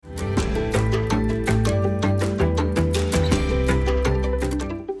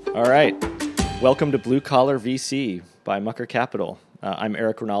All right. Welcome to Blue Collar VC by Mucker Capital. I'm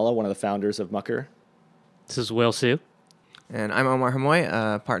Eric Ranalla, one of the founders of Mucker. This is Will Su. And I'm Omar Hamoy,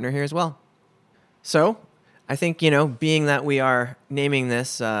 a partner here as well. So, I think, being that we are naming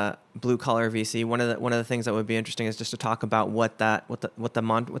this Blue Collar VC, one of the things that would be interesting is just to talk about what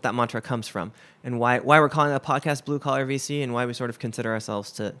that mantra comes from, and why we're calling the podcast Blue Collar VC, and why we sort of consider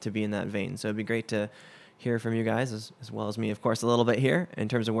ourselves to be in that vein. So it'd be great to hear from you guys, as well as me, of course, a little bit here in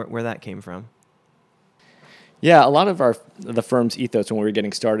terms of where that came from. Yeah, a lot of the firm's ethos when we were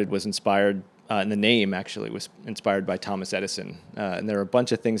getting started was inspired, and the name actually was inspired by Thomas Edison. And there are a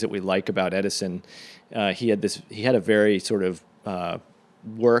bunch of things that we like about Edison. He had a very sort of hard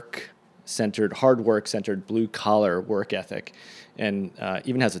work-centered, blue-collar work ethic, and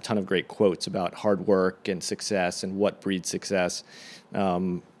even has a ton of great quotes about hard work and success and what breeds success.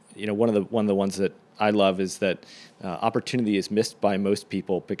 One of the ones that I love is that opportunity is missed by most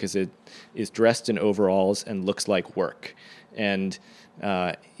people because it is dressed in overalls and looks like work. And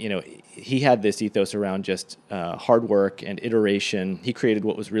he had this ethos around just hard work and iteration. He created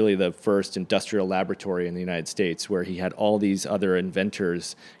what was really the first industrial laboratory in the United States, where he had all these other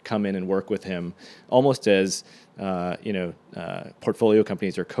inventors come in and work with him, almost as portfolio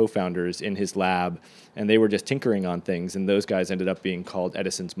companies or co-founders in his lab, and they were just tinkering on things, and those guys ended up being called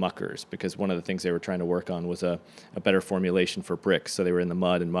Edison's muckers, because one of the things they were trying to work on was a better formulation for bricks. So they were in the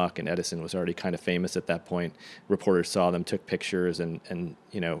mud and muck, and Edison was already kind of famous at that point. Reporters saw them, took pictures, and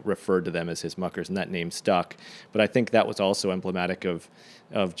referred to them as his muckers, and that name stuck. But I think that was also emblematic of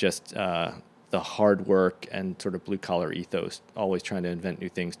just the hard work and sort of blue-collar ethos, always trying to invent new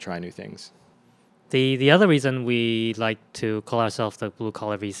things, try new things. The other reason we like to call ourselves the Blue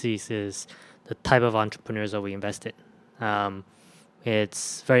Collar VCs is the type of entrepreneurs that we invest in.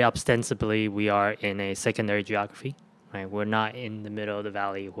 It's very ostensibly we are in a secondary geography, right? We're not in the middle of the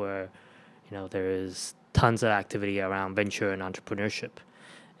valley where, there is tons of activity around venture and entrepreneurship.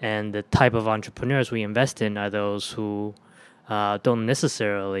 And the type of entrepreneurs we invest in are those who don't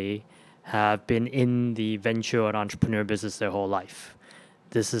necessarily have been in the venture or entrepreneur business their whole life.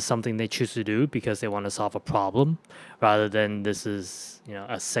 This is something they choose to do because they want to solve a problem, rather than this is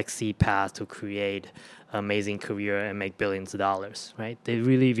a sexy path to create an amazing career and make billions of dollars, right? They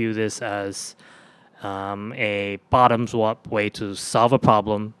really view this as a bottoms-up way to solve a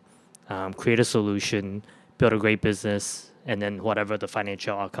problem, create a solution, build a great business, and then whatever the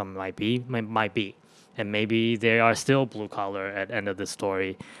financial outcome might be. And maybe they are still blue-collar at the end of the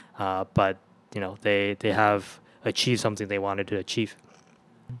story, but they have achieved something they wanted to achieve.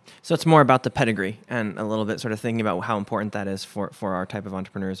 So it's more about the pedigree and a little bit sort of thinking about how important that is for our type of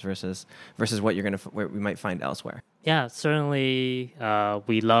entrepreneurs versus what we might find elsewhere. Yeah, certainly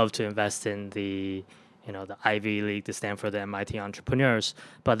we love to invest in the Ivy League, the Stanford, the MIT entrepreneurs,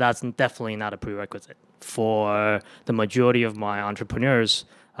 but that's definitely not a prerequisite. For the majority of my entrepreneurs,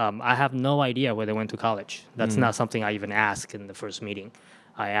 I have no idea where they went to college. That's not something I even ask in the first meeting.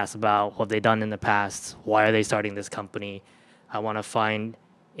 I ask about what they've done in the past, why are they starting this company. I want to find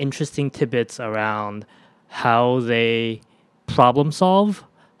interesting tidbits around how they problem solve,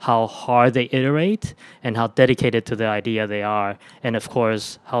 how hard they iterate, and how dedicated to the idea they are, and of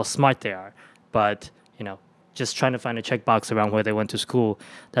course, how smart they are. But, just trying to find a checkbox around where they went to school,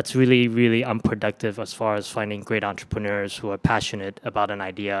 that's really, really unproductive as far as finding great entrepreneurs who are passionate about an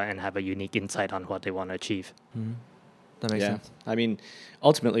idea and have a unique insight on what they want to achieve. Mm-hmm. That makes sense. I mean,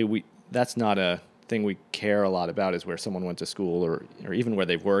 ultimately, that's not a thing we care a lot about, is where someone went to school or even where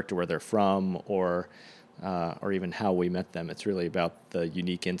they've worked or where they're from or even how we met them. It's really about the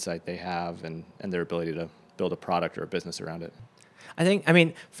unique insight they have and their ability to build a product or a business around it. I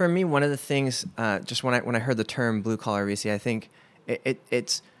mean, for me, one of the things, just when I heard the term blue collar VC, I think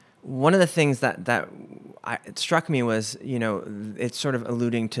it's one of the things that it struck me was, it's sort of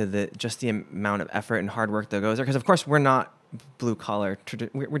alluding to the amount of effort and hard work that goes there. Because of course we're not blue collar.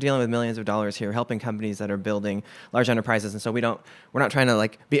 We're dealing with millions of dollars here, helping companies that are building large enterprises, and so we're not trying to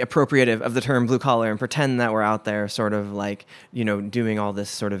be appropriative of the term blue collar and pretend that we're out there sort of doing all this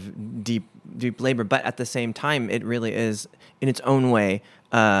sort of deep labor. But at the same time, it really is in its own way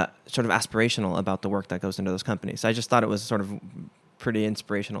sort of aspirational about the work that goes into those companies. So I just thought it was sort of pretty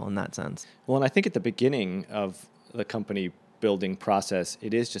inspirational in that sense. Well, and I think at the beginning of the company building process,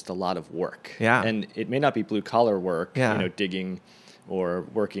 it is just a lot of work. Yeah. And it may not be blue collar work, yeah. Digging or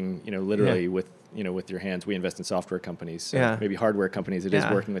working, literally with your hands. We invest in software companies, so yeah. maybe hardware companies. It is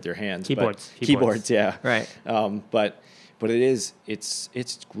working with your hands. Keyboards, yeah. Right. But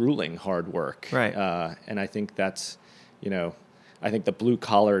it's grueling hard work. Right. And I think that's, I think the blue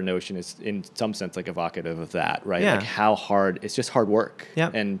collar notion is in some sense like evocative of that, right? Yeah. Like how hard, it's just hard work.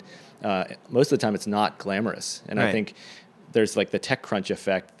 Yep. And most of the time it's not glamorous. And Right. I think there's like the TechCrunch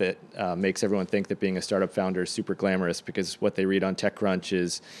effect that makes everyone think that being a startup founder is super glamorous, because what they read on TechCrunch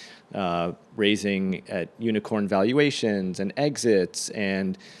is raising at unicorn valuations and exits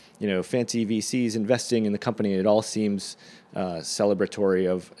and, you know, fancy VCs investing in the company. It all seems celebratory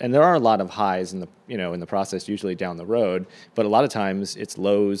of, and there are a lot of highs in the, you know, in the process, usually down the road, but a lot of times it's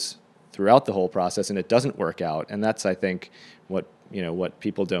lows throughout the whole process and it doesn't work out. And that's, I think, what, you know, what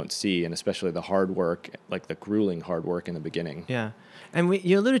people don't see, and especially the hard work, like the grueling hard work in the beginning. Yeah. And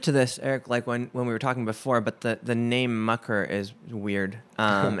you alluded to this, Eric, like when we were talking before, but the name Mucker is weird.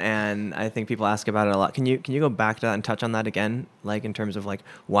 And I think people ask about it a lot. Can you go back to that and touch on that again? Like in terms of like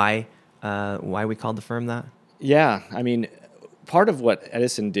why we called the firm that? Yeah. I mean, part of what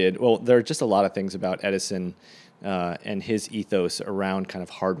Edison did, well, there are just a lot of things about Edison and his ethos around kind of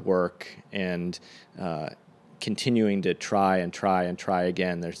hard work and continuing to try and try and try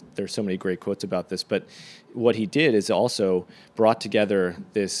again. There's so many great quotes about this, but what he did is also brought together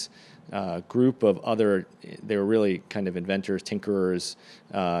this group of other, they were really kind of inventors, tinkerers,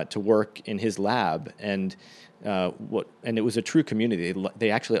 to work in his lab, and it was a true community. They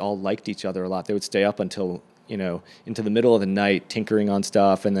actually all liked each other a lot. They would stay up until, you know, into the middle of the night tinkering on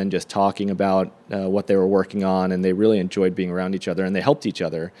stuff and then just talking about what they were working on, and they really enjoyed being around each other, and they helped each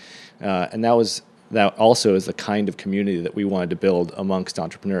other, and that also is the kind of community that we wanted to build amongst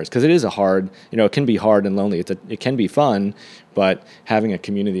entrepreneurs, because it is a hard, you know, it can be hard and lonely. It can be fun, but having a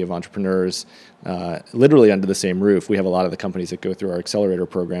community of entrepreneurs literally under the same roof. We have a lot of the companies that go through our accelerator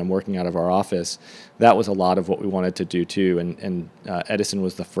program working out of our office. That was a lot of what we wanted to do too, and Edison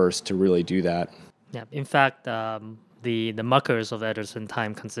was the first to really do that. Yeah. In fact, the muckers of Edison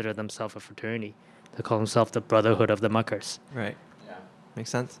time consider themselves a fraternity. They call themselves the Brotherhood of the Muckers. Right. Yeah.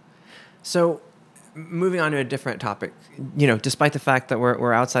 Makes sense. So, moving on to a different topic, you know, despite the fact that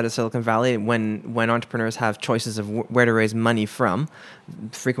we're outside of Silicon Valley, when entrepreneurs have choices of where to raise money from,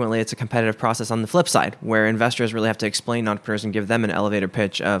 frequently it's a competitive process on the flip side, where investors really have to explain to entrepreneurs and give them an elevator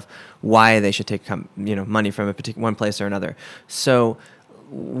pitch of why they should take money from one place or another. So,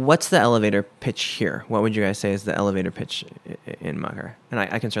 what's the elevator pitch here? What would you guys say is the elevator pitch in Mucker? And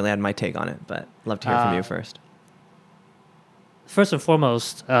I can certainly add my take on it, but I'd love to hear from you first. First and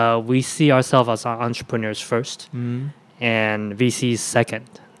foremost, we see ourselves as entrepreneurs first, and VCs second,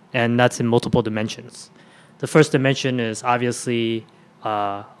 and that's in multiple dimensions. The first dimension is obviously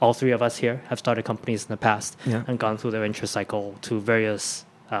all three of us here have started companies in the past and gone through their venture cycle to various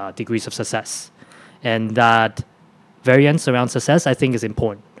degrees of success, and that variance around success, I think, is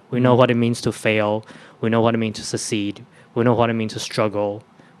important. We know what it means to fail. We know what it means to succeed. We know what it means to struggle.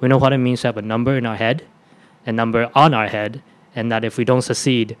 We know what it means to have a number in our head, a number on our head, and that if we don't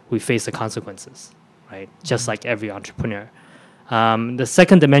succeed, we face the consequences, right? Just like every entrepreneur. The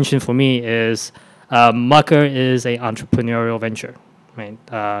second dimension for me is Mucker is an entrepreneurial venture, right?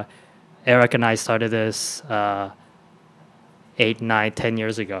 Eric and I started this 8, 9, 10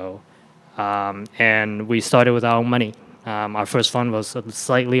 years ago, and we started with our own money. Our first fund was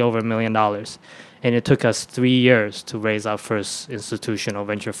slightly over $1 million, and it took us 3 years to raise our first institutional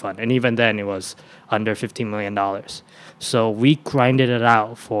venture fund. And even then, it was under $15 million. So we grinded it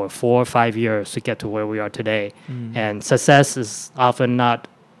out for 4 or 5 years to get to where we are today. And success is often not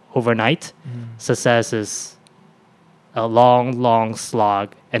overnight. Success is a long, long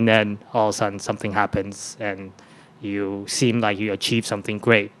slog, and then all of a sudden something happens, and you seem like you achieved something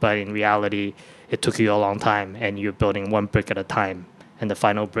great, but in reality, it took you a long time, and you're building one brick at a time. And the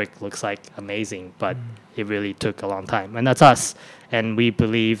final brick looks like amazing, but it really took a long time. And that's us. And we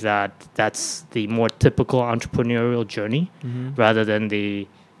believe that that's the more typical entrepreneurial journey rather than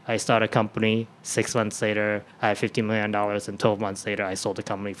I start a company, 6 months later, I have $50 million, and 12 months later, I sold the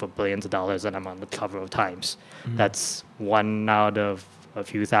company for billions of dollars, and I'm on the cover of Times. That's one out of a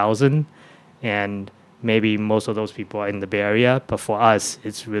few thousand. And maybe most of those people are in the Bay Area. But for us,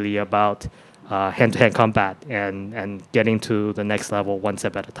 it's really about hand-to-hand combat and getting to the next level one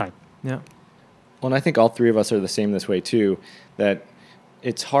step at a time. Yeah. Well, and I think all three of us are the same this way too, that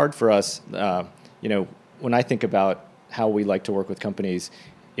it's hard for us, when I think about how we like to work with companies,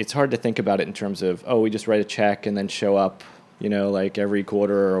 it's hard to think about it in terms of, we just write a check and then show up, like every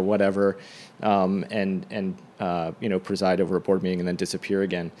quarter or whatever, and preside over a board meeting and then disappear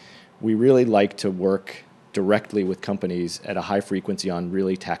again. We really like to work directly with companies at a high frequency on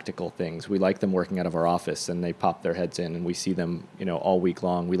really tactical things. We like them working out of our office, and they pop their heads in and we see them, all week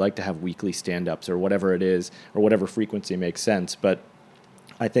long. We like to have weekly stand-ups or whatever it is, or whatever frequency makes sense. But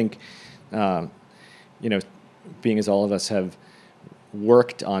I think, being as all of us have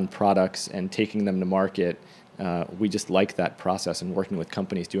worked on products and taking them to market. We just like that process and working with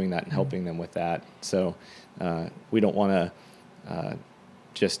companies doing that and helping them with that. So we don't want to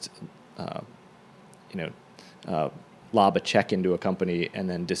just lob a check into a company and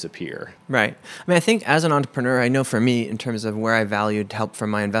then disappear. Right. I mean, I think as an entrepreneur, I know for me, in terms of where I valued help from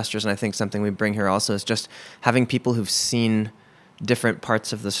my investors, and I think something we bring here also is just having people who've seen different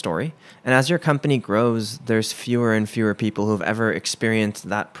parts of the story. And as your company grows, there's fewer and fewer people who've ever experienced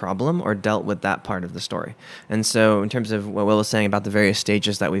that problem or dealt with that part of the story. And so in terms of what Will was saying about the various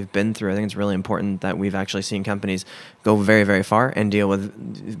stages that we've been through, I think it's really important that we've actually seen companies go very, very far and deal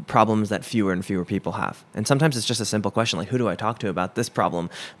with problems that fewer and fewer people have. And sometimes it's just a simple question, like, who do I talk to about this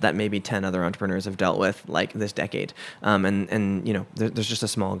problem that maybe 10 other entrepreneurs have dealt with, like, this decade? There's just a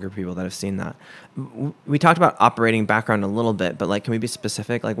small group of people that have seen that. We talked about operating background a little bit, but like, can we be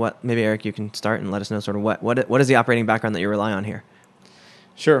specific? Like, what? Maybe Eric, you can start and let us know sort of what is the operating background that you rely on here?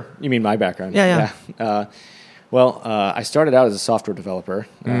 Sure. You mean my background? Yeah. I started out as a software developer,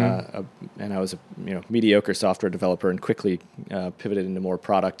 and I was a mediocre software developer, and quickly pivoted into more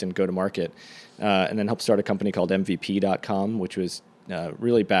product and go-to-market, and then helped start a company called MVP.com, which was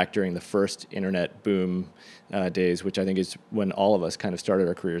really back during the first internet boom days, which I think is when all of us kind of started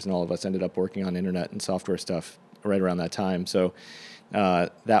our careers, and all of us ended up working on internet and software stuff right around that time. So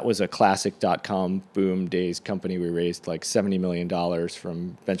that was a classic .com boom days company. We raised like $70 million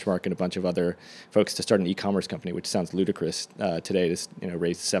from Benchmark and a bunch of other folks to start an e-commerce company, which sounds ludicrous today to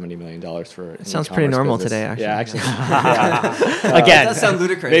raise $70 million for an sounds pretty normal business. Today, actually. Yeah, actually. Again, it does sound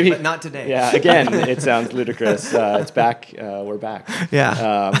ludicrous, maybe, but not today. Yeah, again, it sounds ludicrous. It's back. We're back.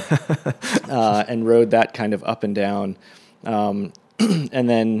 Yeah. And rode that kind of up and down. And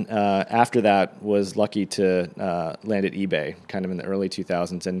then after that, was lucky to land at eBay kind of in the early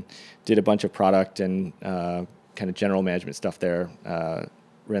 2000s and did a bunch of product and kind of general management stuff there.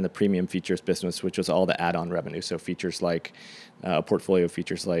 Ran the premium features business, which was all the add-on revenue. So features like portfolio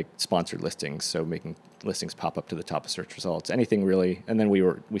features like sponsored listings, so making listings pop up to the top of search results, anything really. And then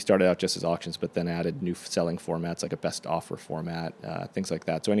we started out just as auctions, but then added new selling formats like a best offer format, things like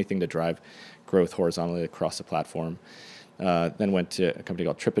that. So anything to drive growth horizontally across the platform. Then went to a company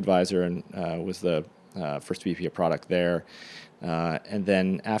called TripAdvisor and was the first VP of product there. And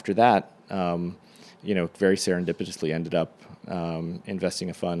then after that, very serendipitously ended up investing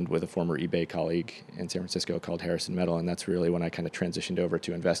a fund with a former eBay colleague in San Francisco called Harrison Metal, and that's really when I kind of transitioned over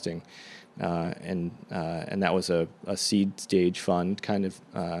to investing. And that was a seed stage fund, kind of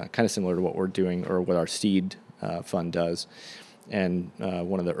similar to what we're doing or what our seed fund does, and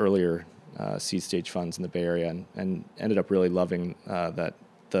one of the earlier seed stage funds in the Bay Area, and ended up really loving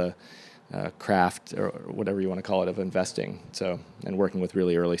the craft or whatever you want to call it of investing. So, and working with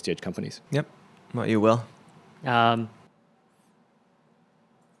really early stage companies. Yep. What you will?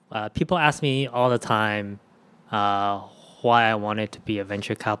 People ask me all the time why I wanted to be a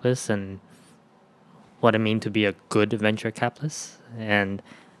venture capitalist and what it means to be a good venture capitalist. And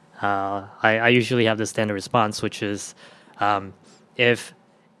I usually have the standard response, which is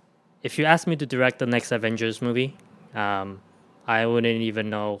if you ask me to direct the next Avengers movie, I wouldn't even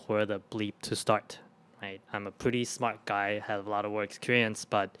know where the bleep to start. Right? I'm a pretty smart guy, have a lot of work experience,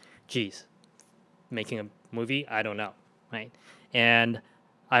 but geez, making a movie, I don't know. Right? And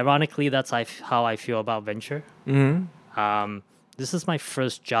ironically, that's how I feel about venture. Mm-hmm. This is my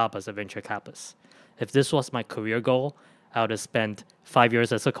first job as a venture capitalist. If this was my career goal, I would have spent 5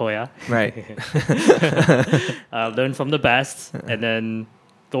 years at Sequoia. Right. Learn from the best, and then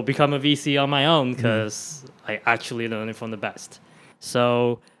go become a VC on my own because I actually learned from the best.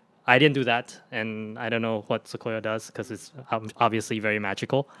 So I didn't do that, and I don't know what Sequoia does because it's obviously very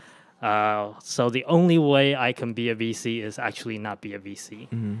magical. So the only way I can be a VC is actually not be a VC.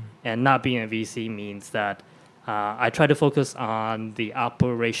 Mm-hmm. And not being a VC means that I try to focus on the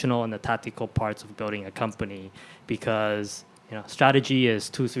operational and the tactical parts of building a company because strategy is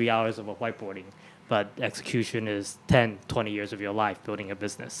 2-3 hours of a whiteboarding, but execution is 10, 20 years of your life building a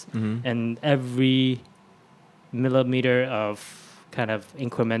business. Mm-hmm. And every millimeter of kind of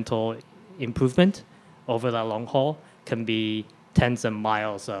incremental improvement over that long haul can be tens of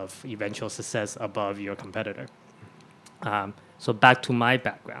miles of eventual success above your competitor. So back to my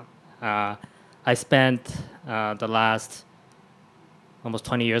background. I spent the last almost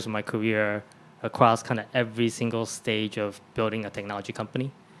 20 years of my career across kind of every single stage of building a technology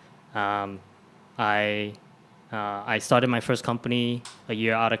company. I started my first company a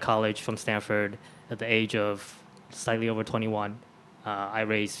year out of college from Stanford at the age of slightly over 21. I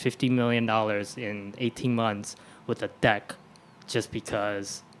raised $50 million in 18 months with a deck just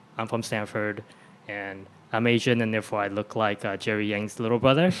because I'm from Stanford and I'm Asian, and therefore I look like Jerry Yang's little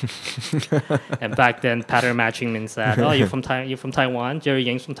brother. And back then, pattern matching means that, oh, you're from Taiwan, Jerry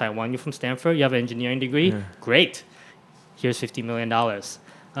Yang's from Taiwan, you're from Stanford, you have an engineering degree, great. Here's $50 million.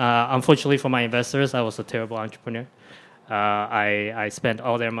 Unfortunately for my investors, I was a terrible entrepreneur. I spent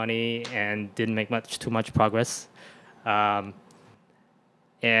all their money and didn't make too much progress. And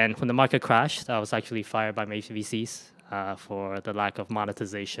when the market crashed, I was actually fired by my VCs for the lack of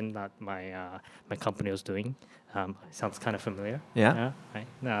monetization that my company was doing. Sounds kind of familiar. Yeah.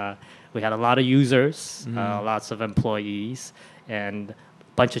 Right? We had a lot of users, lots of employees, and a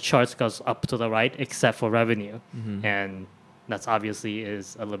bunch of charts goes up to the right except for revenue. And that's obviously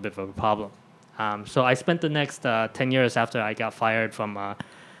is a little bit of a problem. So I spent the next 10 years after I got fired from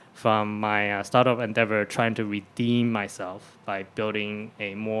my startup endeavor trying to redeem myself by building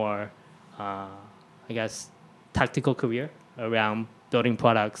a more, tactical career around building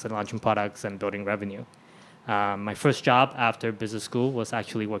products and launching products and building revenue. My first job after business school was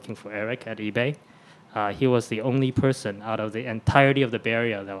actually working for Eric at eBay. He was the only person out of the entirety of the Bay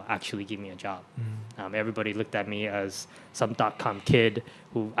Area that will actually give me a job. Everybody looked at me as some .com kid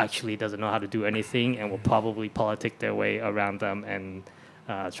who actually doesn't know how to do anything and will probably politic their way around them and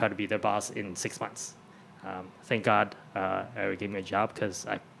try to be their boss in 6 months. Thank God Eric gave me a job because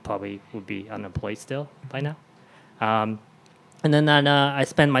I probably would be unemployed still by now. And then I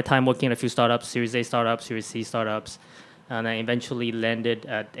spent my time working at a few startups, Series A startups, Series C startups, and I eventually landed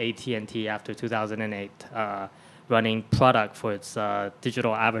at AT&T after 2008, running product for its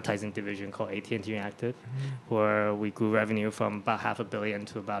digital advertising division called AT&T Interactive, where we grew revenue from about $500 million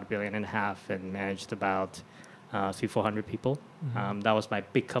to about $1.5 billion and managed about 300-400 people. That was my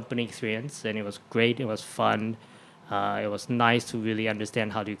big company experience, and it was great. It was fun. It was nice to really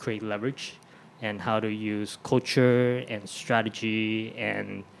understand how to create leverage and how to use culture and strategy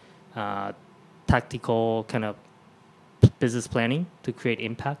and tactical kind of business planning to create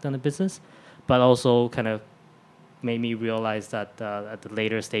impact on the business, but also kind of made me realize that at the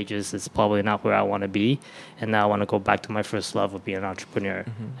later stages, it's probably not where I want to be. And now I want to go back to my first love of being an entrepreneur.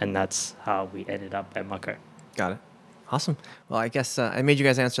 And that's how we ended up at Mucker. Got it. Awesome. Well, I guess I made you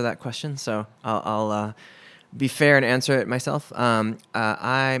guys answer that question, so I'll be fair and answer it myself.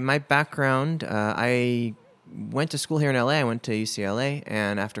 My background, I went to school here in LA. I went to UCLA,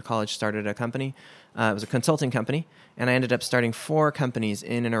 and after college started a company. It was a consulting company, and I ended up starting 4 companies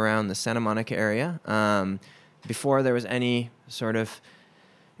in and around the Santa Monica area. Before there was any sort of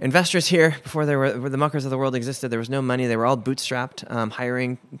investors here, before the Muckers of the world existed, there was no money. They were all bootstrapped.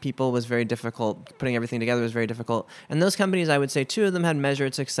 Hiring people was very difficult. Putting everything together was very difficult. And those companies, I would say 2 of them had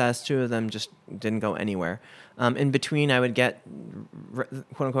measured success. 2 of them just didn't go anywhere. In between, I would get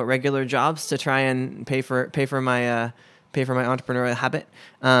quote unquote regular jobs to try and pay for my entrepreneurial habit.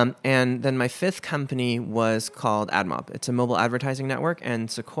 And then my 5th company was called AdMob. It's a mobile advertising network, and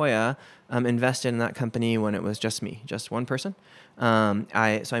Sequoia invested in that company when it was just me, just one person. So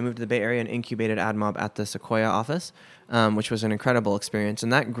I moved to the Bay Area and incubated AdMob at the Sequoia office, which was an incredible experience.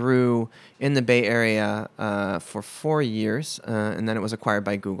 And that grew in the Bay Area for 4 years, and then it was acquired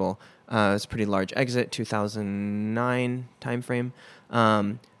by Google. It was a pretty large exit, 2009 timeframe.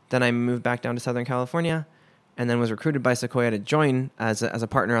 Then I moved back down to Southern California, and then was recruited by Sequoia to join as a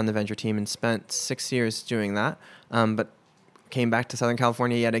partner on the venture team, and spent 6 years doing that. But came back to Southern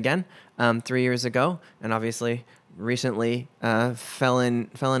California yet again 3 years ago, and obviously recently fell in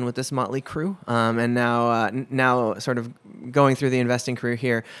with this motley crew, and now sort of going through the investing career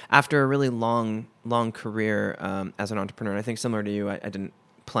here after a really long career as an entrepreneur. And I think similar to you, I didn't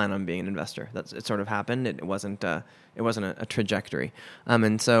plan on being an investor. It sort of happened. It wasn't a trajectory,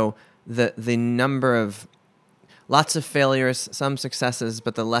 and so the number of lots of failures, some successes,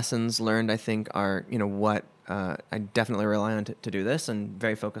 but the lessons learned, I think, are what I definitely rely on to do this, and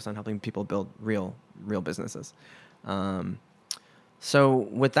very focused on helping people build real businesses. So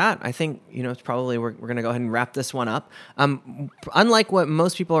with that, I think it's probably we're going to go ahead and wrap this one up. Unlike what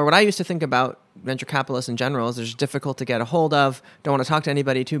most people, or what I used to think about venture capitalists in general, is they're just difficult to get a hold of. Don't want to talk to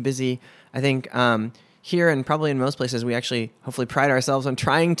anybody, too busy. I think here and probably in most places, we actually hopefully pride ourselves on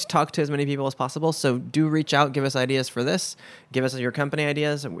trying to talk to as many people as possible. So do reach out, give us ideas for this, give us your company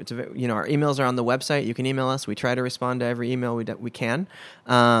ideas. Our emails are on the website. You can email us. We try to respond to every email we can.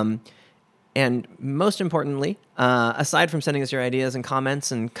 And most importantly, aside from sending us your ideas and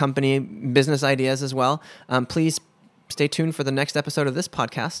comments and company business ideas as well, please stay tuned for the next episode of this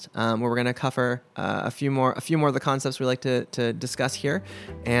podcast, where we're going to cover a few more of the concepts we like to discuss here.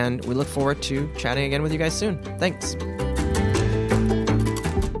 And we look forward to chatting again with you guys soon. Thanks.